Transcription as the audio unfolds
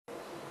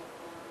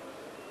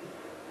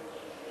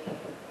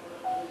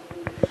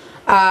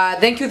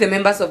Thank you the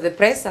members of the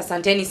press.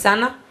 Asanteni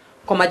sana.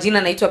 Kwa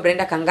majina naitwa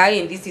Brenda Kangai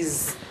and this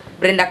is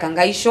Brenda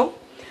Kangai Show.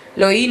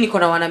 Leo hii niko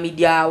na wana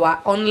media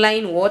wa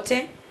online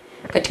wote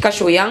katika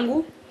show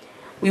yangu.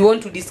 We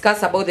want to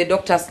discuss about the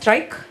doctor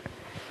strike.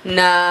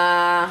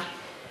 Na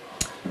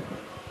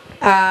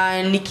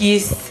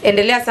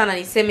nikiendelea sana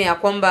niseme ya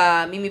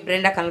kwamba mimi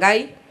Brenda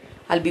Kangai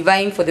I'll be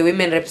vying for the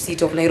women rep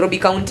seat of Nairobi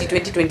County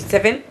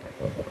 2027.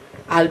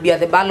 I'll be at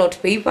the ballot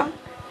paper.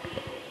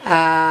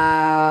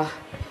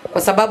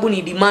 Kwa sababu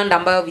ni demand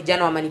ambayo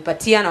vijana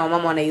wamanipatia na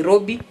wamama wa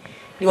Nairobi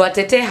ni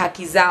watetee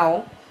haki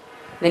zao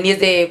na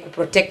niweze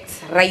kuprotect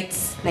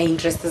rights na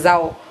interest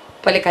zao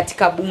pale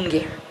katika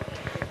bunge.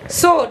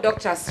 So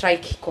doctor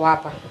strike iko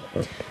hapa.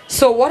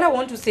 So what I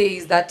want to say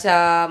is that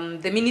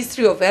the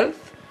Ministry of Health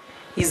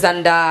is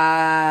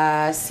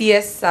under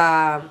CS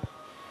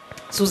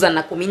Susan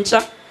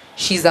Nakhumicha.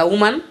 She's a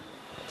woman.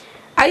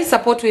 I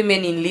support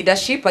women in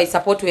leadership. I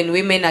support when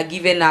women are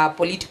given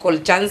political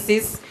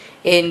chances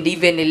and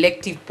even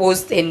elective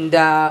posts and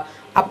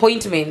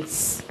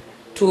appointments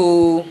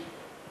to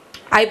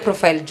high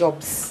profile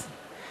jobs.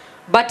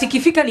 But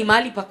ikifika ni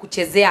mahali pa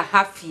kuchezea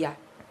afya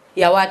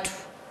ya watu,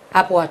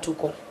 hapo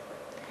hatuko.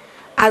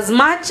 As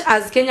much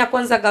as Kenya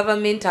Kwanza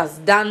government has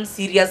done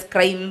serious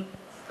crime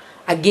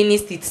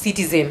against its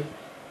citizen,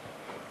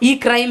 hii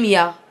crime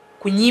ya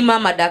kunyima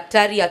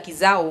madaktari haki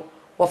zao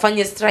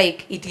wafanye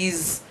strike, it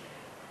is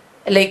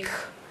like,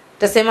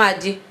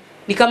 tasemaje,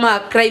 ni kama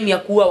crime ya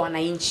kuua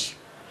wananchi.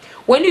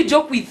 When you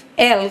joke with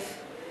health,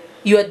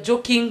 you are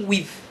joking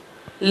with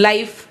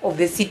life of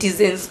the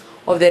citizens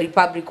of the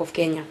Republic of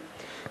Kenya.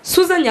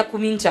 Susan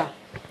Nakhumicha,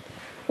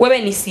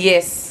 wewe ni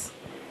CS.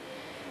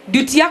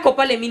 Duty yako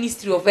pale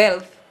Ministry of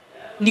Health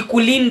ni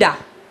kulinda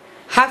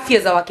afya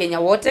za Wakenya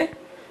wote,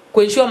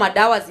 kuensure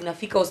madawa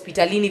zinafika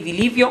hospitalini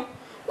vilivyo,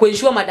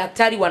 kuensure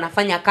madaktari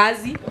wanafanya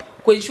kazi,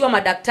 kuensure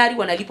madaktari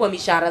wanalipwa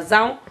mishahara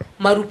zao,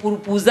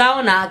 marupurupu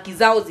zao na haki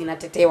zao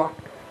zinatetewa.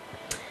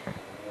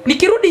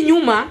 Nikirudi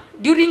nyuma,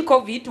 during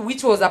COVID,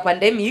 which was a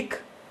pandemic,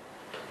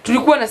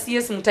 tulikuwa na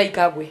CS Mutahi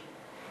Kagwe.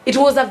 It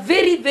was a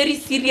very, very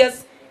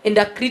serious and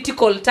a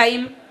critical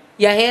time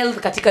ya health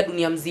katika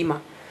dunia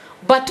mzima.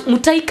 But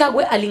Mutahi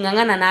Kagwe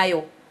alingangana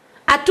nayo.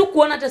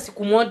 Hatukuona hata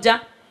siku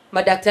moja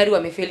madaktari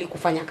wamefeli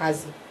kufanya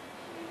kazi.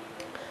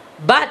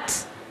 But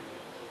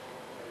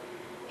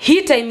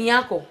hii time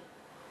yako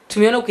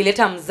tumeona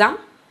ukileta mzaa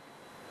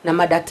na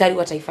madaktari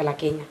wa taifa la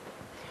Kenya.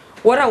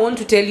 What I want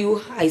to tell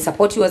you, I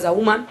support you as a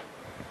woman,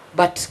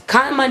 but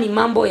kama ni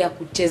mambo ya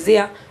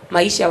kuchezea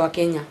maisha wa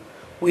Kenya,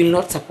 we will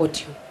not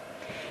support you.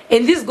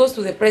 And this goes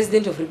to the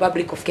President of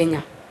Republic of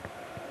Kenya,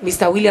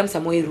 Mr. William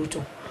Samoei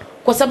Ruto.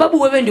 Kwa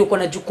sababu wewe ndio uko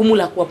na jukumu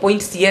la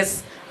kuappoint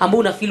CS ambao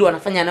unafeel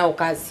wanafanya nao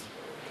kazi.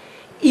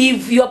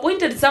 If you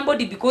appointed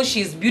somebody because she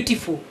is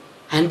beautiful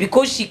and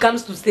because she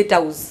comes to State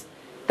House,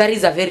 that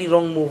is a very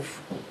wrong move.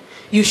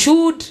 You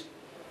should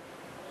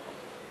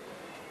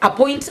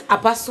appoint a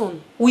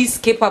person who is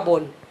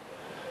capable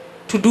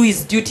to do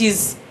his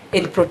duties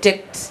and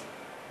protect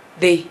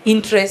the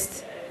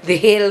interest, the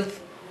health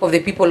of the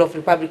people of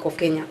Republic of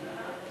Kenya.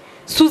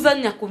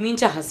 Susan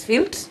Nakhumicha has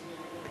failed.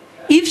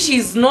 If she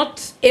is not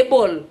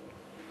able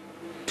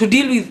to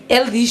deal with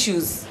health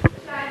issues,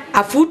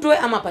 afutwe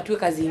ama apatiwe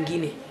kazi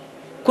nyingine.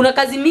 Kuna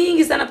kazi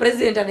mingi sana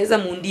president anaweza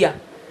muundia.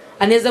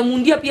 Anaweza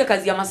muundia pia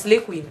kazi ya Slay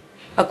Queen.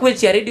 Akuwe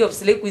chair of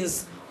Slay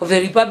Queens of the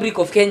Republic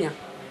of Kenya.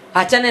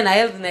 Achane na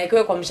health na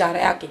ikewe kwa mshahara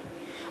yake.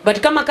 But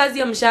kama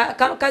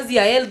kazi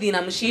ya health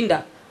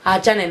inamshinda,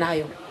 achane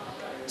nayo.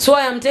 So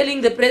I am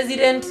telling the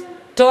president,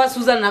 toa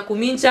Susan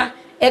Nakhumicha,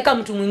 eka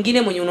mtu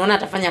mwingine mwenye unaona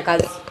atafanya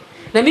kazi.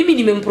 Na mimi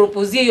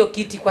nimempropozia hiyo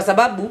kiti kwa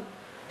sababu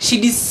she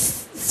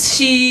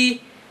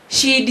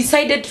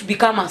decided to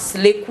become a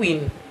Slay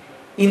Queen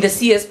in the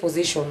CS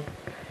position.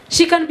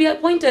 She can be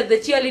appointed the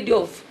chairleader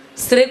of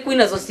Slay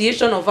Queen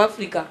Association of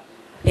Africa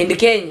and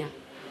Kenya.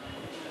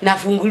 Na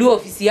funguliwa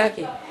ofisi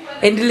yake.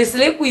 And the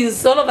Slay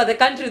Queens all over the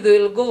country, they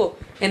will go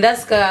and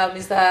ask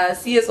Mr.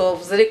 CS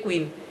of Slay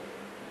Queen,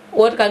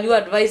 what can you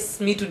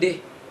advise me today?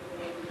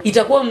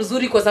 Itakuwa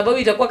mzuri kwa sababu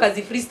itakuwa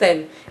kazi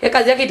freestyle.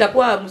 Kazi yake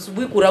itakuwa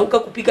msubuhi kurauka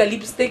kupiga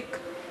lipstick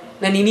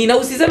na nini. Na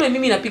usiseme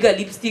mimi napiga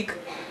lipstick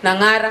na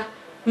ngara.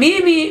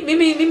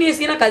 Mimi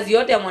sina kazi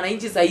yote ya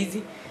mwananchi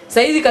saizi.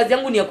 Saizi kazi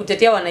yangu ni ya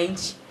kutetea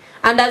wananchi.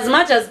 And as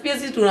much as pia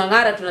sisi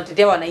tunangara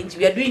tunatetea wananchi,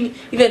 we are doing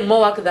even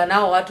more work than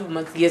hao watu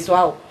CS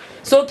wao.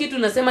 So kitu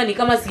nasema ni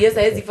kama CS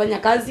hawezi fanya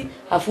kazi,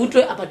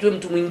 afutwe apatiwe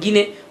mtu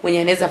mwingine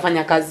mwenye anaweza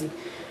fanya kazi.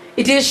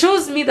 It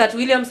shows me that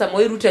William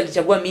Samoei Ruto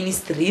alichagua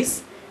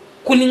ministries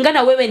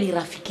kulingana wewe ni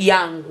rafiki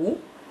yangu,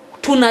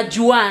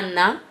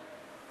 tunajuana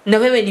na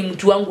wewe ni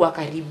mtu wangu wa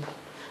karibu.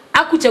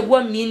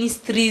 Hakuchagua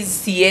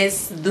ministries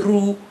CS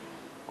through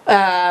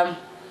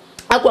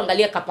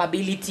hakuangalia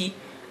capability,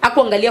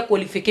 hakuangalia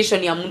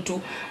qualification ya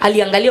mtu,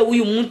 aliangalia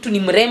huyu mtu ni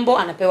mrembo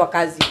anapewa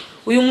kazi.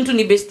 Huyu mtu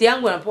ni best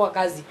yangu anapewa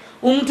kazi.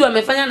 Huyu mtu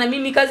amefanya na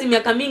mimi kazi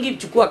miaka mingi,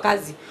 chukua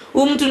kazi.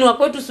 Huyu mtu ni wa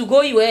kwetu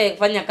Sugoi, wewe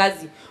fanya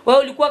kazi. Wewe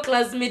ulikuwa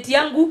classmate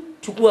yangu,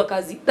 chukua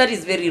kazi. That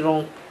is very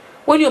wrong.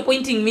 When you're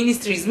appointing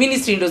ministries,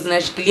 ministry ndo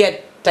zinashikilia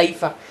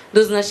taifa,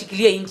 ndo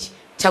zinashikilia nchi.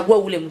 chagua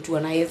ule mtu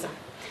anaweza.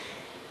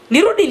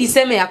 Nirudi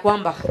niseme ya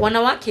kwamba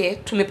wanawake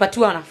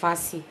tumepatiwa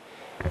nafasi.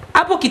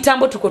 Hapo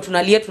kitambo tuko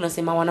tunalia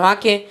tunasema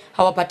wanawake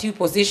hawapatiwi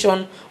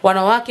position,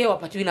 wanawake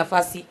hawapatiwi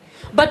nafasi.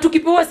 But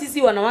tukipewa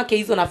sisi wanawake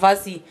hizo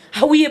nafasi,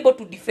 are we able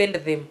to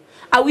defend them?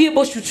 Are we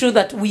able to show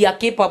that we are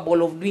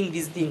capable of doing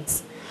these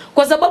things?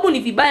 Kwa sababu ni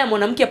vibaya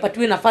mwanamke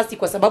apatiwe nafasi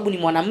kwa sababu ni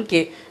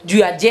mwanamke juu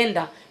ya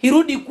gender.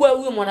 Irudi kuwa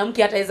huyo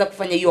mwanamke hataweza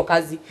kufanya hiyo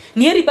kazi.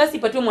 Ni heri basi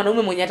ipatiwe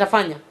mwanaume mwenye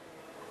atafanya.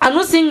 I'm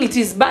not saying it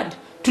is bad.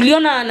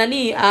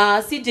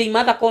 Tuliona CJ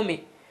Martha Koome.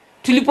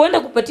 Tulipoenda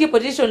kupatia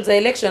petitions za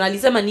election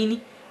alisema nini?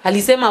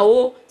 Alisema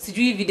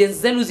sijui evidence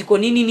zenu ziko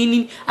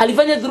nini.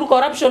 Alifanya through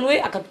corruption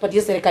way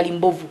akatupatia serikali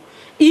mbovu.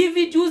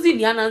 Hivi juzi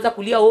ni anaanza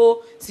kulia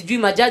sijui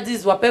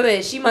majudges wapewe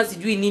heshima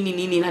sijui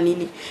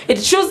nini.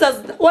 It shows us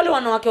wale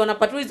wanawake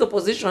wanapatiwa hizo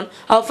position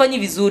hawafanyi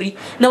vizuri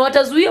na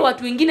watazuia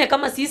watu wengine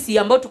kama sisi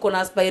ambao tuko na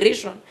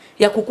aspiration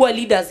ya kukua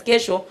leaders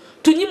kesho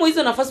tunyimo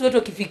hizo nafasi wetu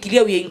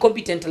wakifikiria we are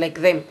incompetent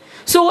like them.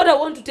 So what I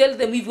want to tell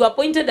them, if you are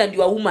appointed and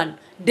you are woman,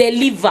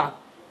 deliver.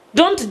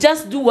 Don't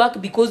just do work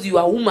because you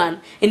are a woman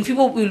and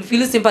people will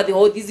feel sympathy.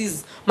 This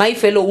is my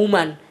fellow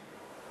woman.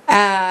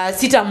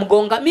 Sita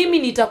mgonga. Mimi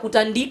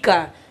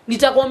nitakutandika.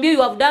 Nitakwambia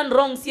you have done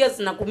wrong, CS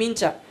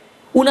Nakhumicha.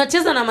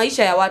 Unacheza na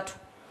maisha ya watu.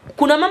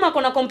 Kuna mama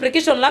kona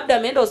complication labda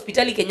ameenda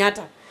hospitali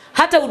Kenyatta.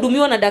 Hata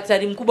hudumiwa na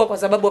daktari mkubwa kwa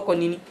sababu wako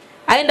nini?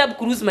 I end up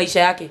cruise maisha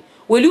yake.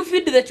 Will you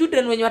feed the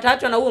children when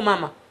wataachwa na huo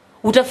mama?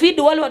 Utafeed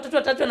wale watoto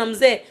wataachwa na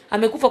mzee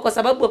amekufa kwa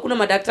sababu hakuna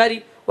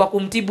madaktari wa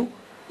kumtibu?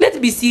 Let's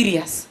be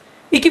serious.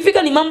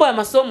 Ikifika ni mambo ya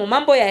masomo,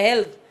 mambo ya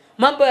health,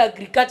 mambo ya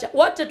agriculture,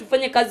 wacha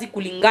tufanye kazi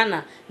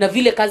kulingana na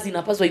vile kazi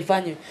inapaswa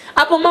ifanywe.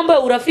 Hapo mambo ya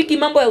urafiki,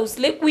 mambo ya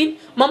uslave queen,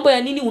 mambo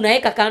ya nini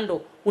unaeka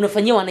kando,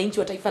 unafanyia wananchi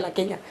wa taifa la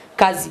Kenya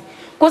kazi.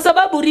 Kwa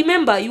sababu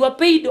remember, you are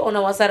paid on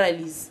our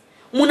salaries.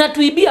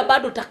 Mnatuibia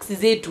bado taxi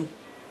zetu.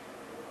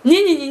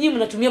 Nyinyi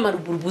mnatumia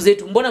marupurupu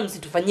zetu. Mbona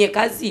msitufanyie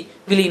kazi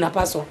vile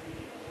inapaswa?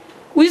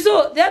 We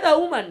saw the other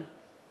woman,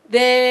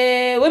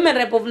 the women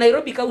rep of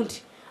Nairobi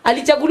County,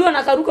 alichaguliwa na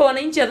akaruka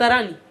wananchi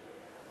hadharani.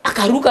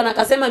 Akaruka na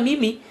akasema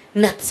mimi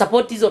na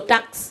support hizo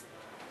tax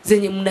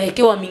zenye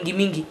mnaekewa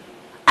mingi.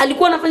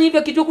 Alikuwa anafanya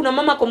hivyo kitu kuna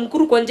mama kwa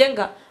Mkuru kwa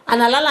Njenga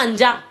analala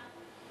njaa.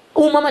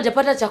 Huyu mama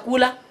hajapata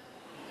chakula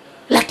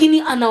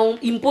lakini ana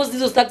impose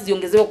hizo tax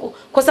ziongezewe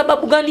kwa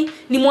sababu gani?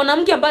 Ni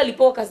mwanamke ambaye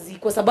alipewa kazi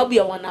kwa sababu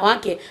ya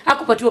wanawake,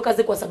 hakupatiwa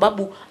kazi kwa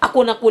sababu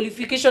akona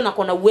qualification,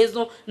 akona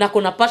uwezo na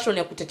akona passion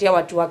ya kutetea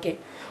watu wake.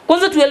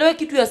 Kwanza tuelewe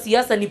kitu ya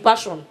siasa ni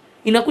passion.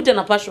 Inakuja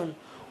na passion.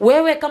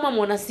 Wewe kama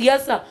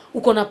mwanasiasa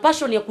uko na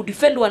passion ya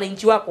kudefend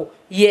wananchi wako?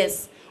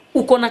 Yes.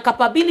 Uko na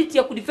capability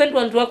ya kudefend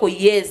wananchi wako?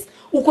 Yes.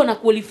 Uko na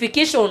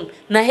qualification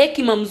na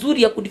hekima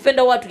mzuri ya kudefend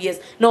watu?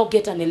 Yes. Now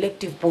get an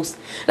elective post.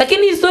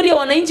 Lakini historia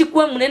wananchi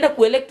kuwa mnaenda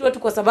kuelect watu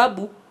kwa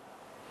sababu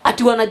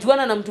ati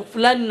wanajuana na mtu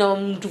fulani na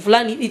mtu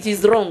fulani, it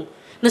is wrong.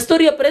 Na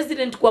story ya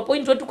president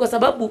kuappoint watu kwa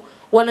sababu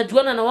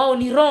wanajuana na wao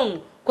ni wrong.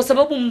 Kwa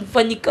sababu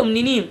mfanyika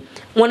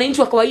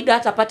mwananchi wa kawaida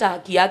hatapata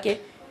haki yake.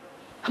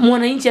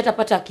 Mwananchi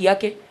hatapata haki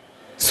yake.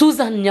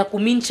 Susan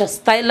Nakhumicha,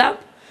 style up.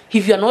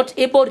 If you are not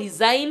able,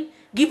 resign.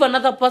 Give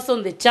another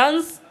person the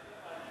chance.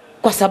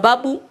 Kwa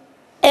sababu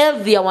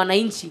health ya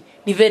wananchi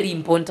ni very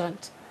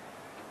important.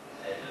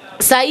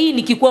 Saa hii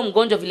nikikuwa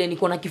mgonjwa vile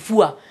niko na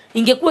kifua,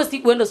 ingekuwa si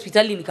kuenda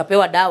hospitali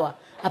nikapewa dawa,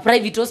 a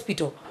private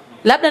hospital,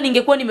 labda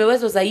ningekuwa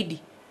nimewezwa zaidi.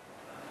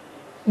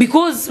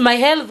 Because my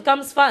health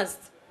comes first.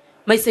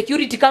 My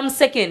security comes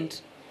second.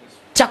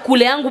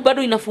 Chakula yangu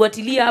bado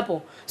inafuatilia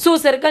hapo. So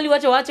serikali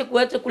waache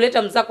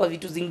kuleta mzaa kwa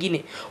vitu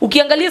zingine.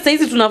 Ukiangalia sasa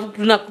hizi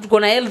tuko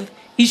na health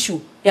issue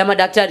ya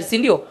madaktari, si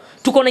ndio?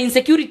 Tuko na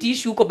insecurity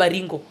issue huko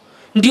Baringo.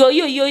 Ndio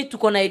hiyo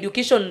tuko na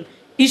education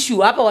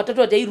issue hapa,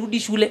 watoto hawajairudi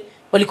shule,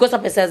 walikosa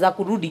pesa za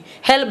kurudi.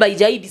 Help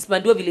haijai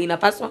disbandiwa vile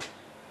inapaswa.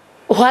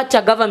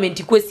 Wacha government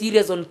ikuwe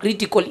serious on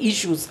critical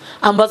issues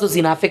ambazo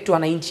zina affect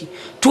wananchi.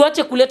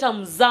 Tuache kuleta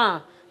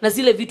mzaa na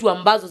zile vitu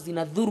ambazo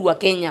zinadhuru wa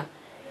Kenya.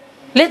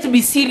 Let's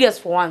be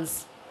serious for once.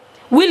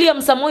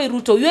 William Samoei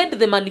Ruto, you had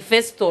the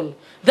manifesto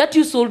that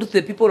you sold to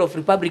the people of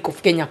Republic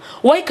of Kenya.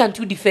 Why can't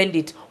you defend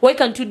it? Why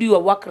can't you do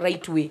your work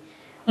right way?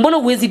 Mbona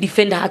huwezi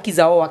defend haki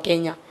za wa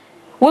Kenya?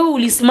 Wewe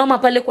ulisimama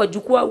pale kwa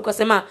jukwaa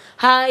ukasema,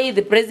 "Hi,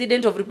 the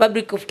President of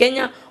Republic of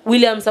Kenya,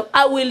 William Samoei,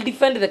 I will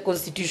defend the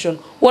constitution."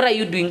 What are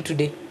you doing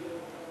today?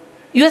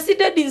 You are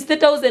seated in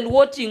State House and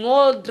watching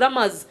all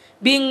dramas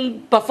being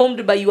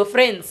performed by your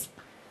friends.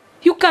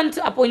 You can't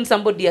appoint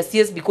somebody as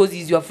CS because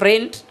he's your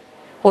friend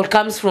or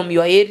comes from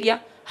your area.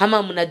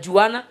 Hama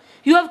mnajuana.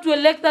 You have to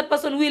elect that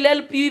person who will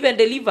help you even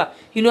deliver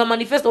in your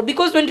manifesto,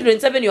 because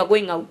 2027 you are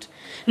going out.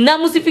 Na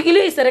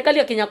msifikirie serikali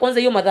ya Kenya Kwanza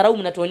hiyo madharau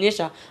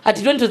mnatuonyesha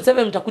ati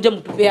 2027 mtakuja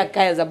mtupea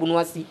kaya za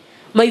bunwasi.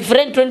 My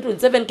friend,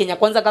 2027 Kenya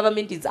Kwanza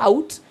government is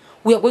out.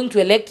 We are going to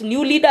elect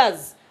new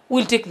leaders who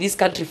will take this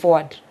country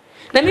forward.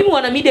 Na mimi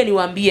wana media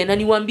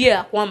niwaambie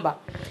ya kwamba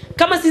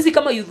kama sisi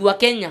kama youth wa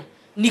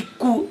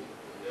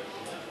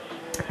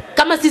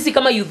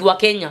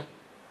Kenya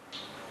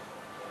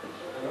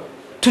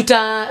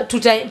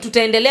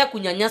tutaendelea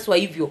kunyanyaswa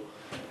hivyo,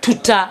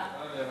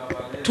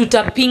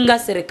 tutapinga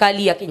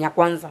serikali ya Kenya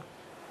Kwanza.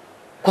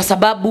 kwa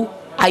sababu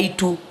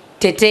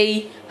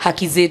haitutetei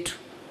haki zetu,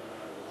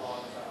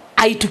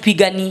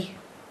 haitupigani.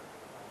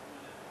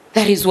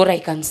 That is what I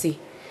can say.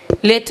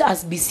 Let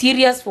us be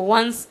serious for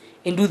once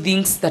and do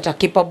things that are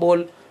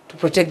capable to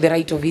protect the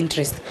right of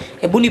interest.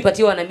 Hebu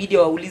nipatie wana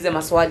media waulize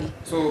maswali.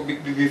 So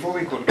before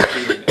we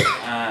conclude,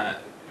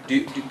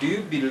 do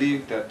you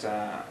believe that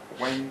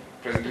when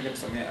President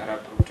Arap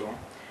Ruto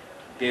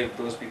gave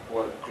those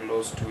people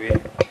close to him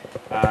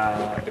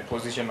the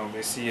position of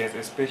the CS,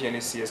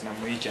 especially CS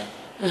Nakhumicha,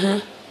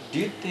 do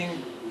you think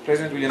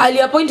President William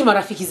aliappoint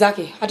marafiki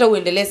zake? Hata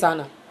uendelee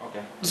sana.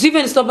 Okay. Just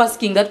even stop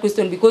asking that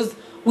question, because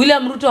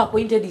William Ruto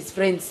appointed his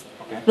friends,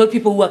 not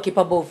people who are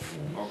capable of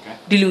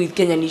dealing with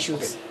Kenyan issues.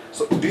 Okay.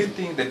 So do you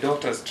think the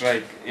doctor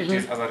strike, it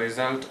is as a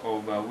result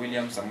of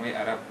William Samoei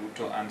Arap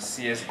Ruto and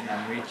CS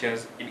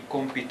Nakhumicha's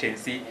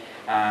incompetency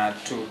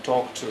to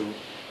talk to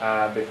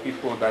the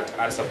people that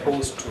are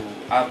supposed to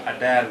have a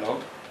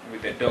dialogue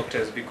with the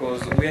doctors,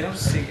 because we are not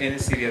seeing any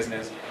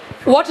seriousness?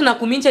 What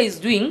Nakhumicha is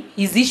doing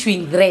is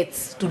issuing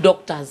threats to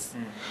doctors.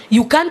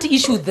 You can't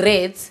issue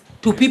threats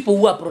to people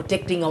who are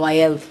protecting our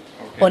health,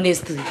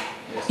 honestly.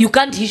 Yes. You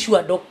can't issue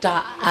a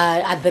doctor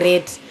a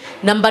threat.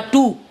 Number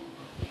two,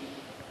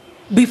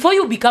 before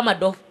you become a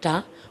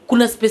doctor,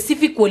 kuna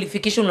specific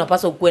qualification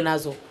unapaswa ukuwe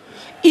nazo.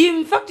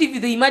 In fact,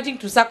 if they imagine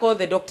to sack all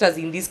the doctors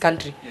in this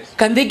country,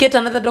 can they get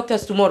another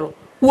doctors tomorrow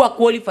who are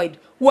qualified,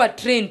 who are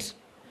trained,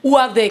 who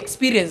have the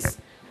experience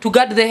to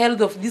guard the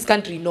health of this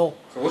country? No.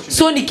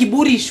 So ni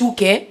kiburi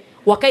shuke,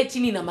 wakae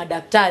chini na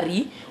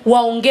madaktari,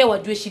 waongee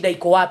wajue shida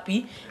iko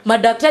wapi.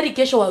 Madaktari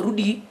kesho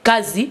warudi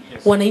kazi,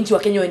 wananchi wa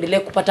Kenya waendelee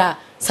kupata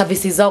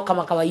services zao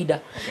kama kawaida.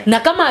 Na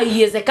kama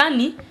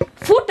haiwezekani,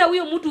 futa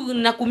huyo mtu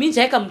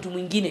Nakhumicha, heka mtu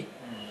mwingine.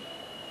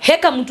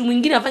 Heka mtu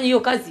mwingine afanye hiyo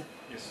kazi.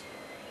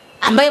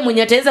 Ambaye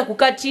mwenye ataweza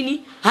kukaa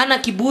chini, hana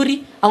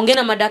kiburi, aongee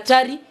na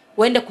madaktari,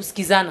 waende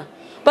kusikizana.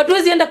 But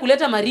huwezi enda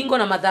kuleta maringo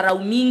na madharau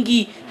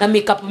mingi na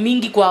makeup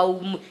mingi kwa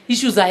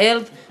issues za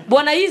health.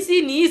 Bwana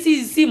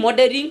hii si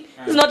modering.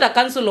 It's not a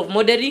council of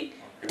modering.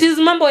 It is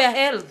mambo ya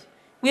health.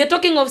 We are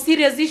talking of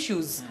serious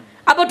issues.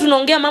 Hapa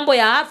tunaongea mambo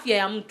ya afya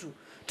ya mtu.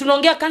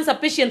 Tunaongea cancer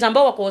patients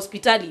ambao wako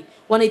hospitali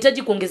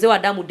wanahitaji kuongezewa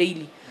damu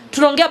daily.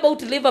 Tunaongea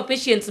about liver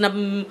patients na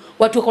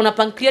watu wako na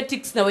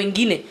pancreatics na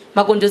wengine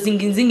magonjwa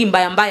zingi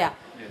mbaya mbaya.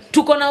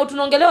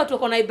 Tunaongelea watu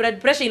wako na high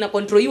blood pressure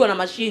inakontroliwa na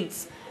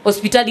machines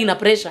hospitali na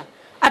pressure.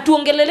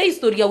 Atuongelele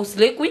historia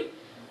Slay Queen.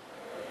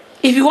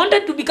 If you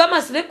wanted to become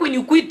a Slay Queen,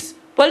 you quit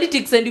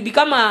politics and you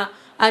become a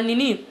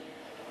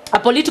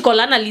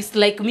political analyst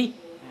like me.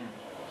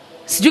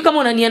 Sijui kama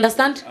unani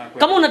understand?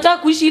 Kama unataka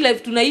kuishi life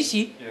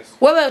tunaishi,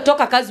 wewe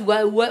toka kazi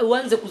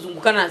uanze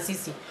kuzungukana na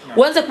sisi.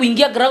 Uanze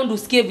kuingia ground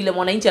usikie vile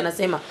mwananchi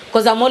anasema,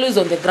 because I'm always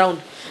on the ground.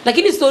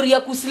 Lakini story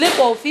ya kuslay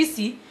kwa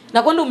ofisi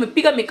na kwenda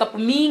umepiga makeup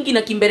mingi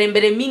na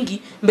kimberembere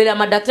mingi mbele ya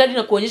madaktari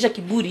na kuonyesha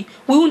kiburi,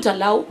 we won't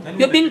allow.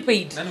 You're being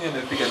paid. Nani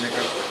amepiga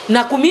makeup?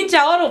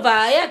 Nakhumicha all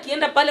over, yeye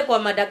akienda pale kwa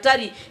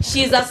madaktari,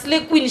 she is a Slay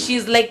Queen, she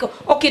is like,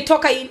 okay,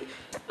 toka in.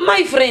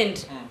 My friend,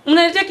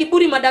 mnaletea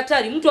kiburi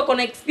madaktari, mtu ako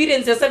na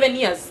experience ya 7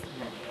 years.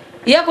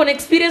 Yako na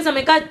experience,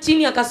 amekaa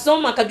chini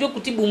akasoma akajua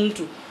kutibu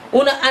mtu.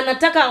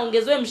 Anataka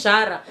aongezewe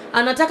mshahara,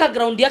 anataka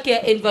ground yake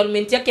ya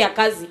environment yake ya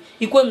kazi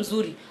ikuwe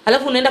mzuri.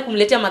 Alafu unaenda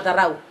kumletea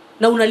madharau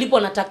na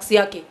unalipwa na tax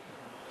yake.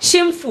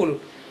 Shameful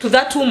to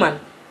that woman.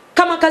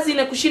 Kama kazi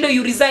inakushinda,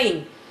 you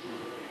resign.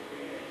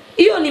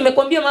 Hiyo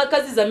nimekwambia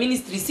kazi za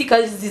ministry si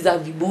kazi za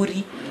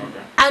viburi.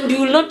 And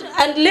you will not,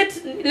 and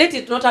let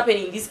it not happen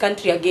in this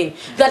country again.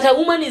 That a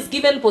woman is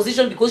given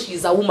position because she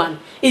is a woman.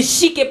 Is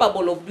she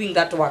capable of doing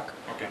that work?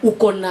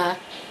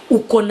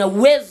 Uko na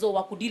uwezo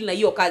wa kudeal na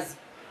hiyo kazi.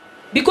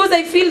 Because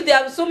I feel there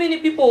are so many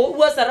people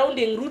who are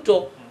surrounding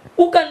Ruto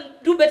who can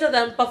do better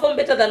than, perform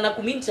better than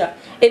Nakhumicha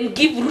and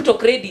give Ruto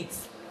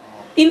credits.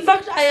 In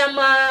fact,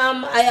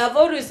 I have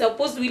always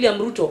opposed William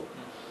Ruto.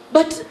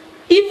 But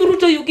if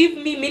Ruto, you give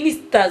me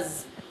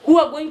ministers who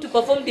are going to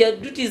perform their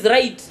duties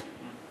right,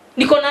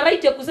 niko na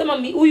right ya kusema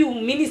huyu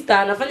minister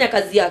anafanya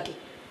kazi yake,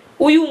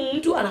 huyu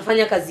mtu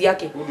anafanya kazi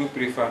yake. Who do you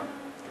prefer?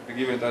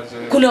 Given that,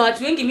 kuna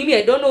watu wengi, mimi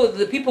I don't know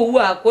the people who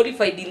are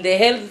qualified in the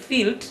health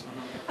field,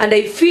 and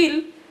I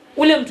feel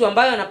ule mtu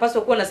ambaye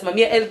anapaswa kuwa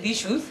anasimamia health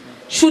issues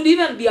should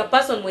even be a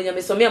person mwenye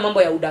amesomea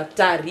mambo ya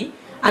udaktari,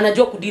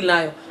 anajua kudeal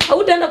nayo.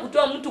 Hautaenda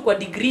kutoa mtu kwa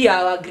degree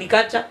ya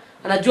agriculture,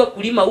 anajua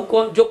kulima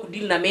huko, anajua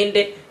kudeal na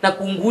mende na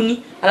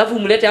kunguni, alafu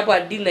umlete hapo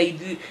deal na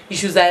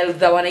issues za health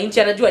za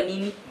wananchi, anajua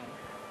nini?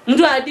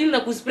 Mtu deal na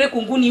kuspray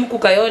kunguni huko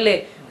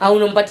Kayole au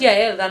unampatia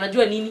health,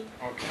 anajua nini?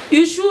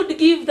 You should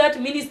give that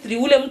ministry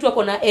ule mtu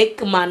ako na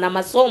ekma na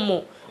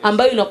masomo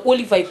ambayo ina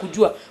qualify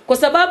kujua. Kwa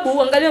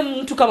sababu angalia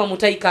mtu kama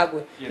Mutai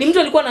Kagwe. Ni mtu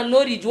alikuwa na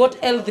knowledge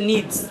what health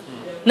needs.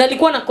 Na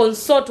alikuwa na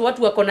consult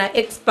watu wako na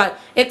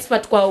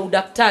expert kwa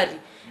udaktari.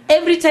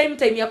 Every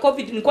time ya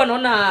COVID nilikuwa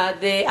naona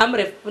the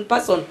AMREF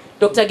person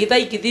Dr.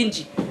 Githai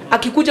Kithinji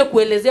akikuja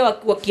kuelezewa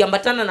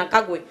wakiambatana na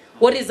Kagwe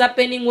what is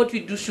happening, what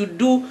we should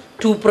do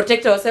to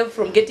protect ourselves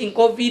from getting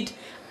COVID.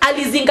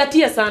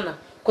 Alizingatia sana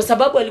kwa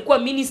sababu alikuwa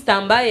minister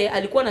ambaye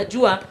alikuwa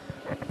anajua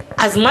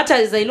as much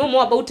as I know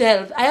more about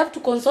health, I have to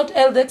consult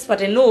health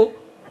expert and know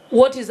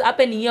what is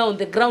happening here on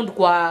the ground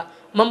kwa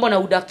mambo na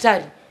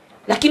udaktari.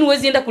 Lakini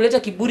huwezi enda kuleta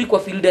kiburi kwa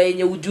field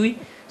yenye ujui.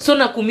 So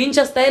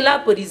Nakhumicha style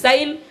up,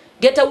 resign,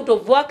 get out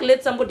of work,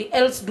 let somebody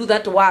else do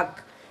that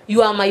work.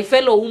 You are my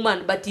fellow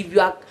woman, but if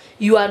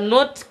you are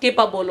not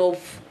capable of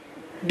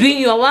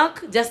doing your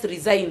work, just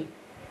resign.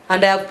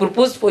 And I have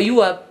proposed for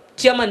you a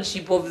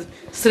chairmanship of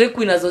Stray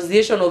Queen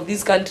Association of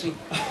this country.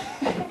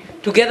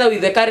 Together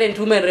with the current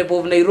women rep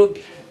of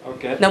Nairobi.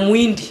 Okay. Na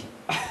Muhindi.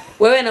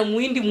 Wewe na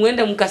Muhindi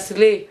muende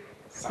mkasile.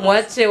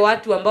 Mwache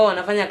watu ambao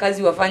wanafanya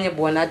kazi wafanye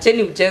bwana.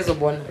 Acheni mchezo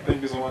bwana.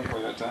 Thank you so much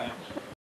for your time.